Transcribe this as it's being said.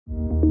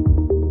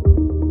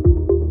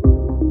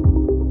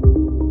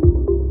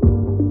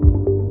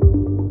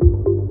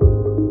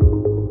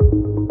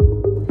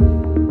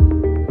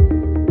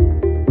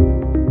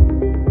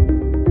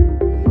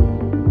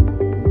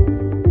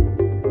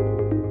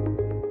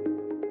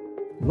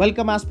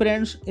Welcome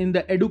aspirants in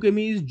the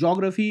Edukemy's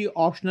Geography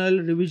Optional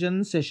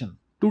Revision session.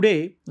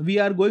 Today, we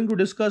are going to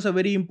discuss a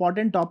very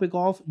important topic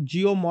of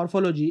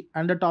geomorphology,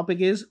 and the topic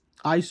is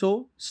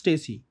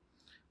isostasy.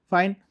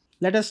 Fine,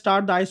 let us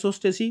start the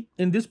isostasy.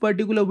 In this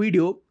particular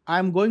video, I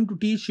am going to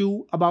teach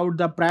you about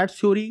the Pratt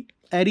theory,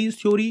 Airy's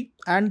theory,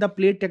 and the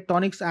plate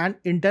tectonics and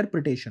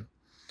interpretation.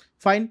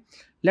 Fine.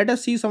 Let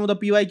us see some of the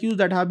PYQs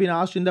that have been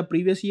asked in the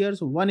previous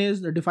years. One is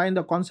define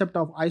the concept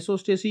of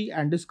isostasy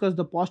and discuss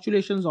the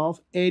postulations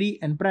of Airy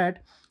and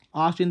Pratt,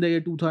 asked in the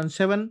year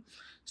 2007.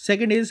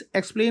 Second is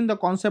explain the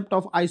concept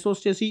of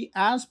isostasy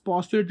as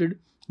postulated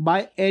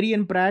by Airy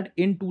and Pratt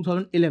in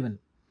 2011.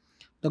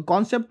 The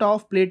concept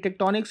of plate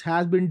tectonics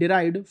has been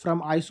derived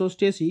from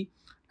isostasy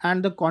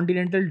and the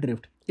continental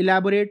drift.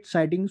 Elaborate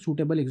citing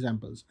suitable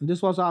examples. And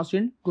this was asked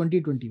in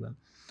 2021.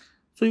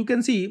 So you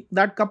can see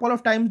that couple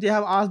of times they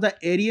have asked the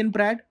Airy and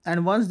Pratt,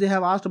 and once they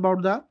have asked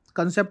about the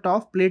concept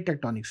of plate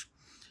tectonics.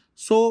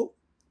 So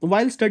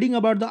while studying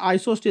about the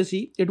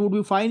isostasy, it would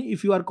be fine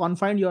if you are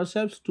confined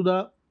yourselves to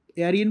the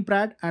Airy and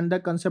Pratt and the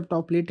concept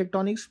of plate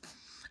tectonics.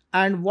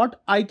 And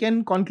what I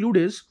can conclude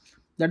is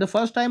that the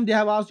first time they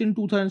have asked in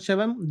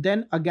 2007,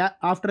 then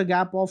after a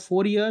gap of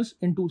 4 years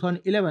in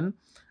 2011,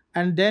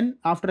 and then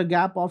after a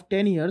gap of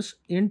 10 years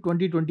in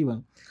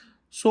 2021.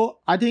 So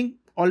I think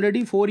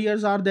already 4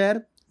 years are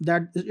there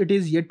that it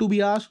is yet to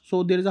be asked.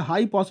 So there is a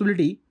high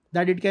possibility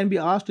that it can be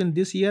asked in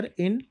this year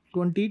in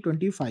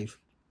 2025.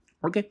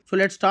 Okay, so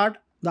let's start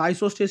the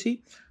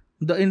isostasy.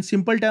 In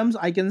simple terms,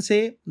 I can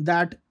say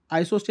that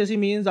isostasy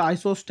means the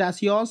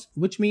isostasios,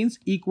 which means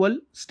equal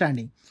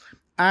standing.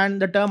 And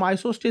the term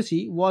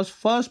isostasy was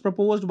first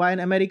proposed by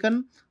an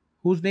American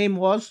whose name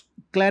was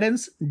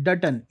Clarence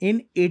Dutton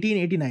in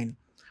 1889,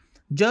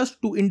 just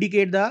to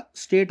indicate the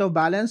state of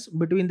balance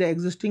between the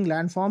existing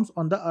landforms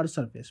on the Earth's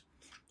surface.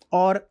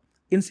 Or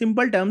in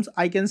simple terms,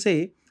 I can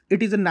say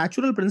it is a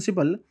natural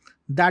principle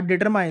that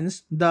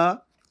determines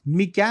the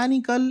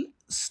mechanical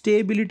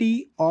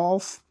stability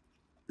of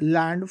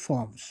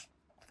landforms.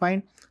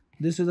 Fine.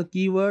 This is a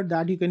keyword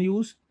that you can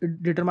use.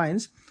 It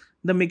determines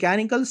the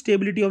mechanical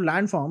stability of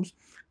landforms,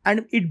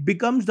 and it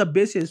becomes the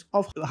basis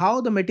of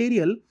how the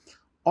material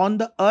on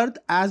the Earth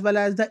as well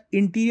as the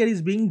interior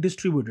is being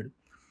distributed.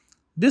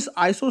 This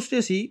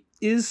isostasy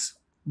is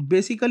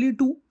basically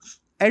to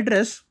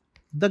address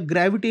the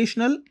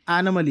gravitational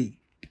anomaly.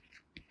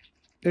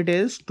 It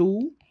is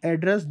to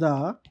address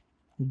the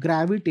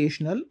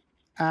gravitational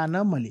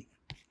anomaly.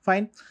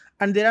 Fine.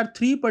 And there are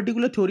three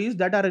particular theories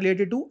that are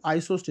related to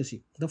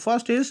isostasy. The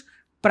first is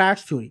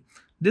Pratt's theory.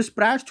 This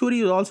Pratt's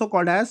theory is also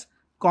called as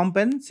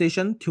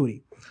compensation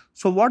theory.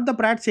 So what the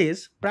Pratt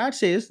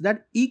says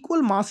that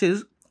equal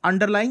masses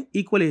underlying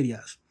equal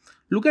areas.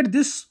 Look at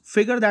this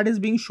figure that is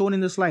being shown in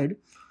the slide.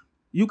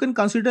 You can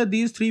consider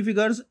these three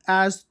figures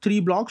as three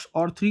blocks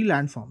or three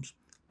landforms.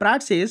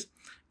 Pratt says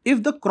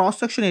if the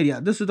cross-section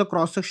area, this is the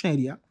cross-section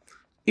area,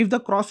 if the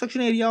cross-section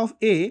area of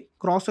A,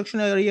 cross-section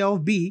area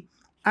of B,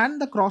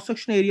 and the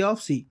cross-section area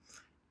of C,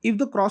 if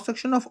the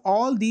cross-section of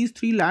all these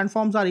three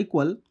landforms are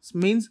equal,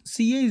 means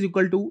CA is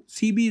equal to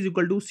CB is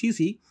equal to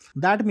CC,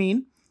 that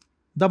means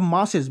the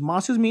masses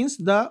means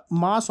the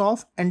mass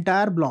of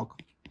entire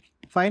block.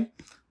 Fine.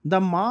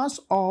 The mass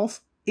of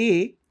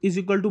A is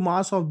equal to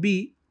mass of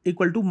B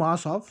equal to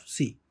mass of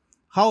C.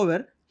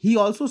 However, he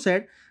also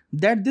said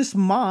that this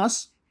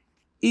mass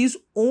is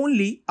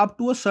only up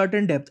to a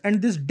certain depth,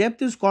 and this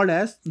depth is called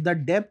as the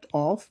depth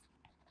of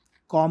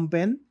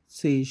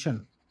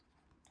compensation.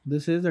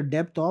 This is the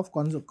depth of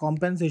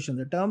compensation,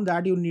 the term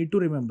that you need to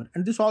remember.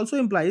 And this also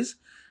implies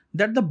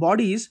that the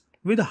bodies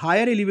with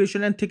higher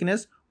elevation and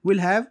thickness will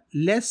have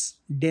less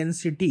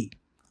density.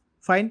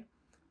 Fine.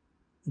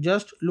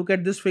 Just look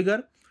at this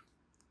figure.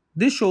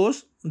 This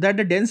shows that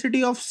the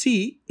density of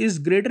C is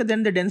greater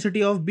than the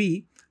density of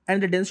B,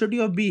 and the density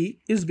of B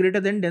is greater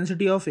than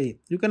density of A.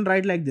 You can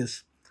write like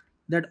this,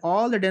 that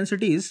all the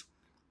densities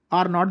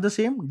are not the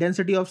same.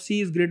 Density of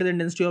C is greater than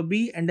density of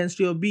B, and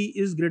density of B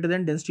is greater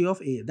than density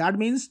of A. That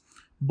means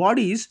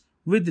bodies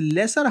with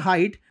lesser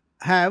height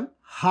have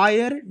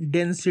higher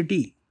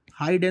density.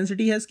 High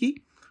density has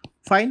key.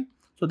 Fine.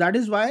 So that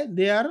is why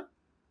they are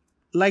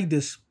like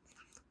this.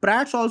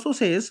 Pratt also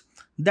says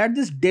that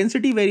this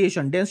density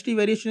variation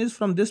is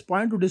from this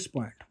point to this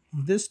point,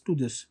 this to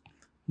this.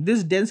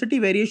 This density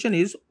variation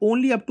is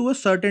only up to a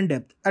certain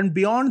depth, and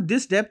beyond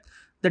this depth,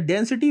 the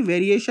density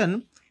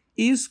variation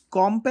is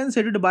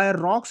compensated by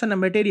rocks and a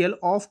material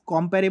of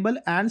comparable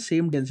and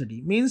same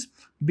density. Means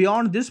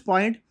beyond this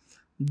point,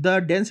 the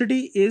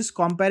density is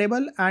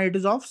comparable and it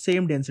is of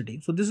same density.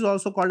 So this is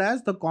also called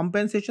as the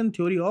compensation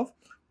theory of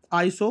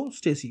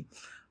isostasy.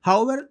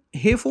 However,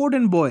 Hayford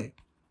and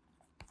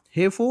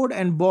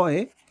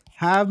Boy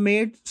have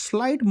made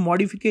slight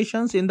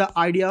modifications in the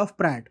idea of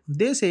Pratt.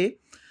 They say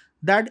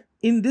that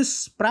in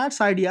this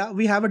Pratt's idea,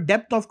 we have a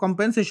depth of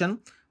compensation,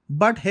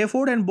 but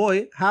Hayford and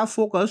Boy have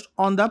focused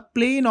on the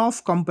plane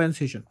of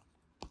compensation.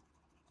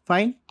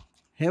 Fine.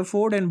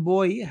 Hayford and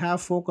Boy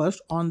have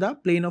focused on the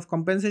plane of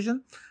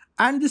compensation,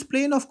 and this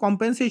plane of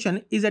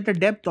compensation is at a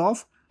depth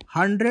of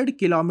 100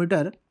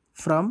 km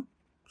from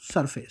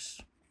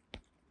surface.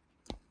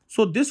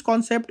 So this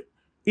concept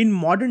in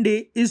modern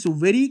day is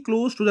very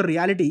close to the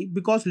reality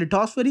because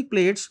lithospheric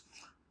plates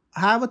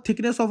have a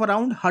thickness of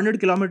around 100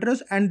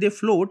 kilometers and they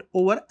float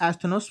over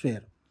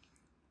asthenosphere.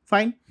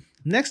 Fine.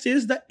 Next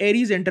is the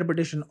Airy's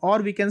interpretation, or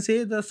we can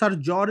say the Sir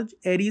George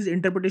Airy's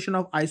interpretation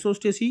of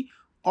isostasy,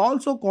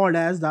 also called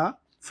as the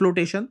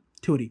flotation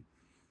theory.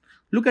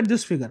 Look at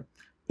this figure.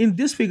 In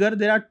this figure,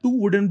 there are two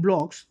wooden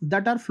blocks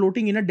that are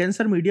floating in a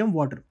denser medium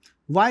water.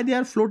 Why they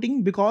are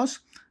floating? Because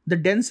the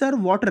denser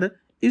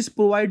water is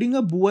providing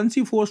a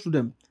buoyancy force to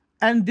them,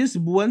 and this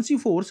buoyancy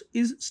force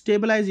is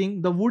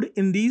stabilizing the wood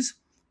in these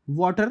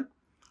water.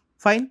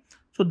 Fine.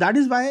 So that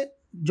is why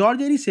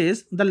George Airy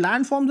says the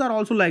landforms are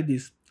also like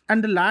this,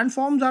 and the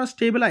landforms are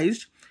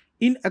stabilized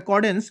in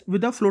accordance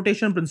with the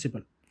flotation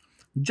principle.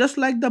 Just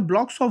like the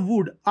blocks of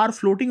wood are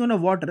floating on a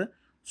water,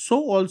 so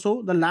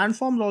also the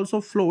landforms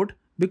also float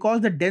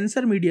because the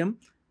denser medium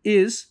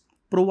is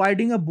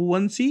providing a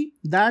buoyancy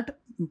that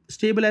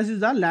stabilizes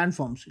the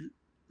landforms.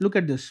 Look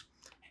at this.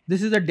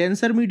 This is a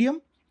denser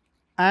medium,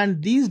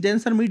 and these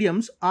denser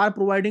mediums are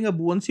providing a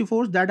buoyancy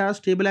force that are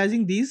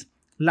stabilizing these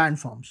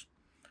landforms.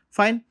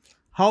 Fine.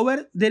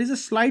 However, there is a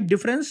slight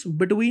difference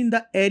between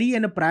the Airy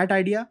and a Pratt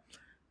idea.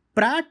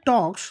 Pratt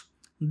talks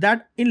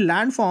that in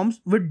landforms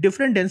with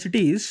different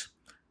densities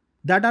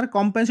that are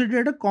compensated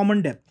at a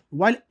common depth,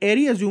 while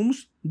Airy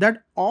assumes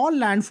that all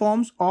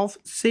landforms of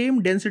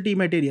same density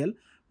material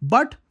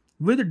but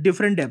with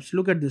different depths.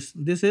 Look at this.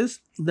 This is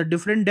the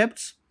different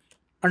depths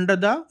under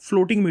the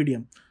floating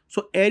medium.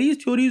 So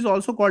Airy's theory is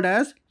also called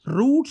as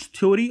Roots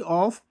theory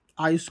of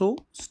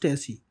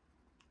isostasy.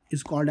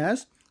 Is called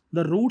as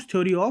the Roots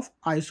theory of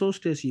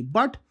isostasy.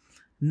 But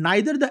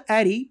neither the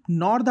Airy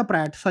nor the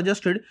Pratt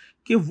suggested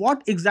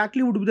what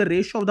exactly would be the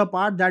ratio of the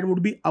part that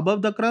would be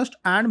above the crust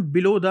and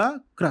below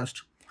the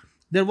crust.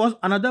 There was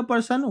another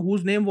person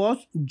whose name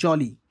was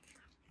Joly.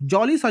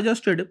 Joly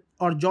suggested,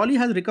 or Joly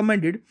has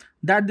recommended,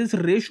 that this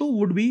ratio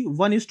would be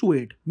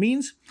 1:8.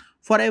 Means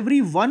for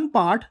every one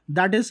part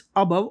that is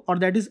above or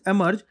that is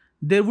emerged,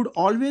 there would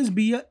always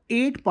be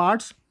 8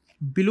 parts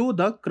below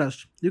the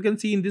crust. You can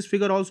see in this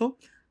figure also,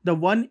 the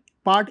one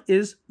part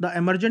is the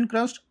emergent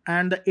crust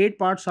and the 8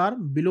 parts are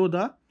below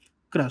the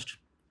crust.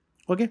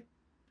 Okay.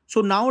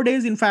 So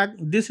nowadays, in fact,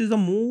 this is the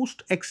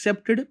most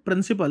accepted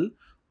principle,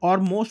 or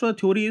most of the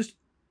theories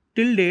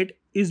till date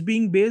is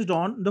being based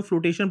on the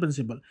flotation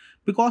principle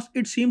because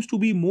it seems to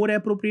be more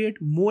appropriate,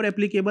 more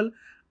applicable,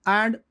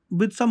 and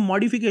with some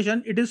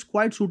modification, it is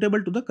quite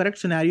suitable to the correct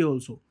scenario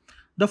also.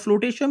 The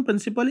flotation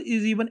principle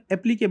is even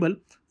applicable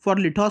for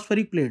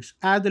lithospheric plates,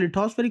 as the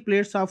lithospheric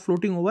plates are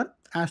floating over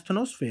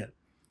asthenosphere.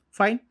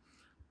 Fine.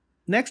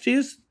 Next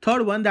is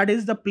third one, that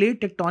is the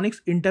plate tectonics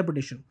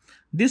interpretation.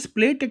 This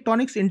plate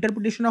tectonics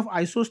interpretation of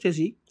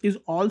isostasy is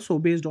also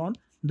based on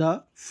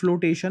the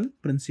flotation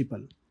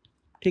principle.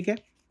 Okay?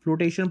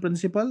 Flotation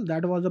principle,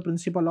 that was the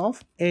principle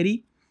of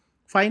Airy.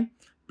 Fine.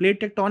 Plate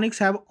tectonics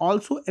have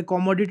also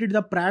accommodated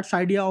the Pratt's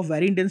idea of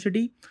varying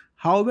density.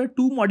 However,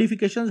 two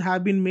modifications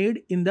have been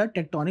made in the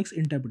tectonics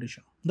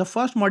interpretation. The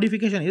first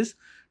modification is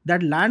that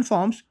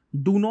landforms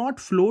do not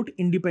float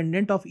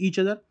independent of each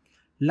other.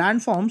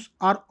 Landforms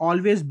are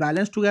always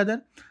balanced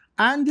together,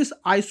 and this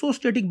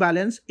isostatic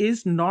balance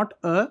is not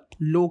a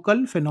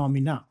local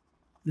phenomena.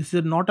 This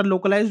is not a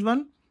localized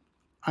one.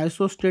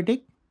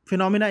 Isostatic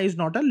phenomena is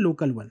not a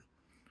local one.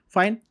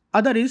 Fine.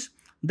 Other is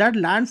that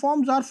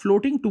landforms are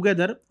floating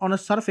together on a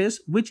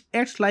surface which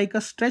acts like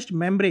a stretched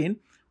membrane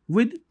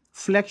with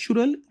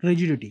flexural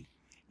rigidity.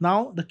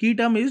 Now, the key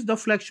term is the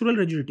flexural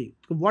rigidity.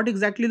 What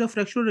exactly the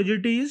flexural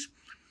rigidity is?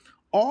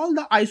 All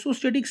the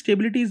isostatic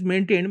stability is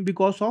maintained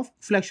because of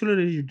flexural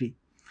rigidity.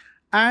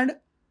 And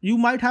you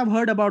might have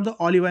heard about the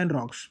olivine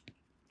rocks.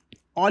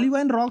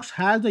 Olivine rocks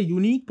has the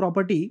unique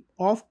property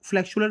of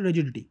flexural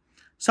rigidity.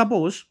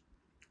 Suppose,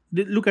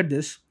 look at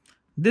this.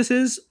 This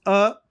is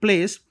a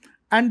place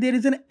and there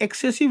is an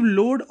excessive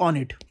load on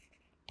it.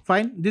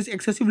 Fine. This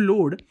excessive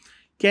load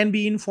can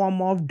be in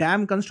form of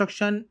dam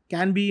construction,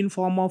 can be in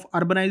form of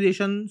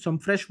urbanization. Some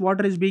fresh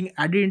water is being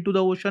added into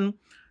the ocean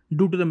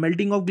due to the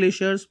melting of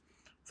glaciers.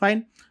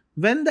 Fine.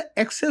 When the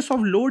excess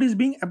of load is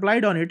being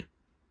applied on it,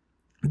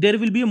 there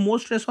will be more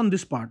stress on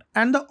this part.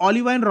 And the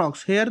olivine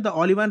rocks, here the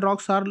olivine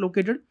rocks are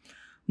located.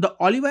 The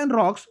olivine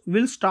rocks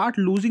will start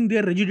losing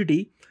their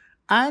rigidity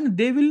and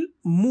they will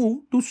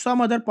move to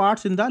some other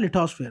parts in the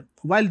lithosphere,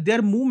 while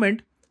their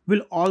movement will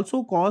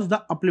also cause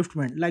the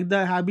upliftment, like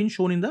they have been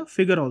shown in the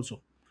figure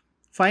also.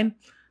 Fine.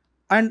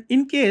 And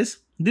in case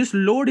this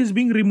load is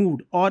being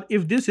removed, or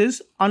if this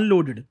is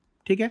unloaded,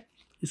 okay,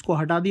 isko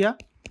hata diya.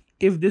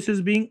 If this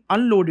is being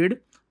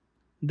unloaded,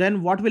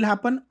 then what will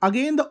happen?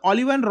 Again, the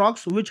olivine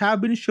rocks which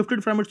have been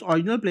shifted from its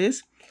original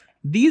place,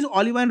 these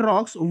olivine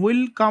rocks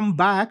will come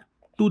back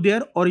to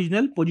their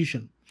original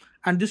position.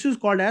 And this is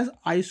called as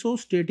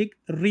isostatic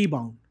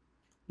rebound.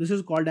 This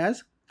is called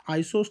as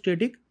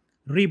isostatic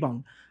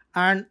rebound.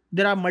 And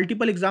there are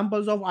multiple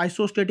examples of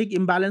isostatic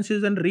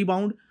imbalances and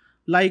rebound,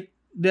 like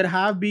there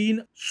have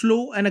been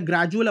slow and a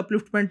gradual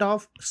upliftment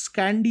of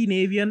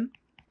Scandinavian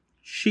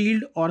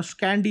Shield or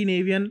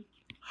Scandinavian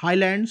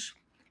highlands,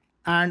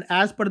 and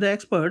as per the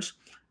experts,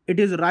 it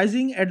is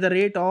rising at the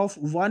rate of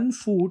 1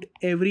 foot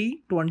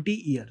every 20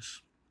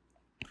 years.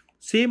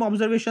 Same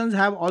observations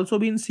have also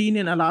been seen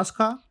in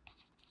Alaska,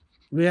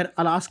 where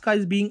Alaska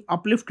is being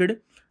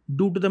uplifted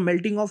due to the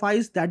melting of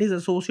ice that is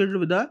associated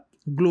with the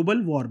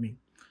global warming.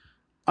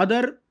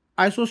 Other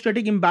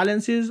isostatic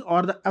imbalances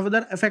or the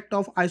other effect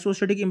of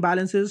isostatic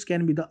imbalances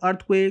can be the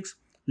earthquakes,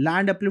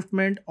 land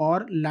upliftment,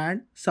 or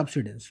land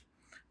subsidence.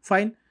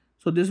 Fine.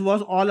 So this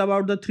was all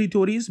about the three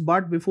theories,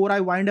 but before I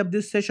wind up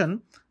this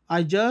session,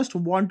 I just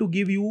want to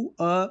give you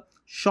a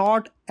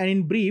short and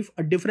in brief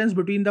a difference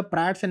between the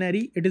Pratt's and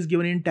Airy. It is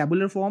given in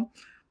tabular form.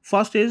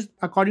 First is,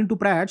 according to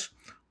Pratt's,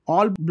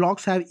 all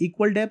blocks have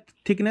equal depth,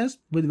 thickness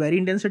with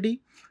varying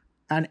density,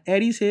 and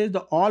Airy says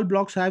the all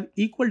blocks have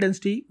equal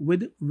density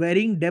with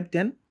varying depth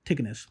and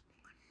thickness.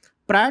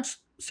 Pratt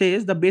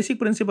says the basic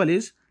principle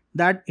is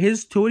that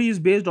his theory is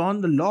based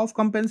on the law of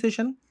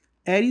compensation.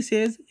 Airy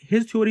says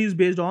his theory is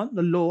based on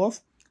the law of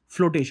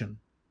flotation.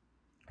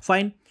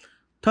 Fine.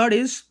 Third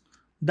is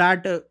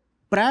that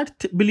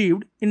Pratt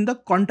believed in the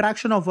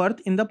contraction of Earth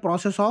in the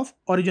process of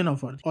origin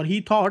of Earth, or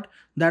he thought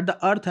that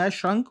the Earth has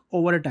shrunk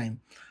over a time.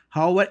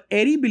 However,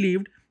 Airy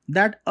believed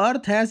that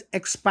Earth has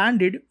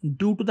expanded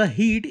due to the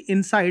heat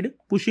inside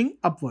pushing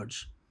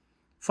upwards.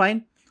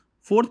 Fine.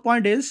 Fourth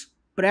point is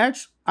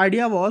Pratt's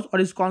idea was, or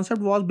his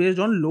concept was, based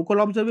on local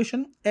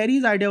observation.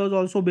 Airy's idea was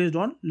also based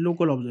on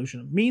local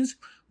observation. Means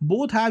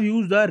both have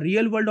used the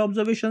real world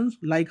observations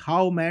like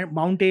how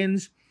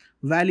mountains,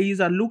 valleys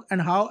are look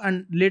and how,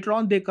 and later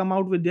on they come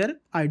out with their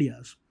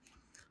ideas.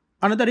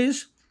 Another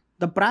is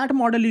the Pratt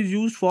model is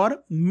used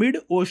for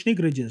mid-oceanic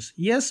ridges.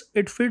 Yes,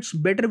 it fits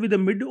better with the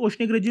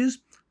mid-oceanic ridges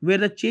where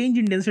the change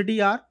in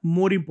density are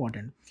more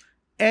important.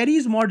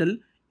 Airy's model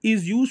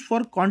is used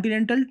for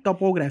continental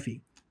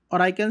topography,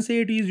 or I can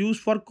say it is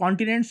used for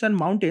continents and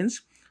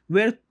mountains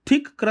where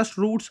thick crust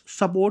roots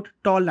support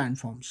tall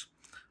landforms.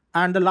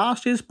 And the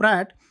last is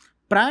Pratt.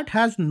 Pratt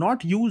has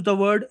not used the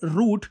word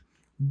root,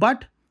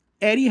 but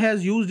Airy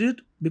has used it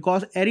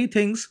because Airy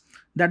thinks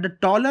that the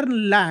taller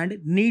land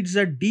needs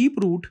a deep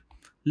root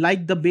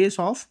like the base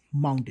of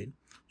mountain.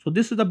 So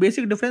this is the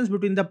basic difference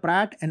between the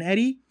Pratt and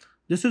Airy.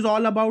 This is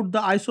all about the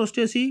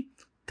isostasy.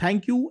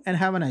 Thank you and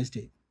have a nice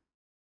day.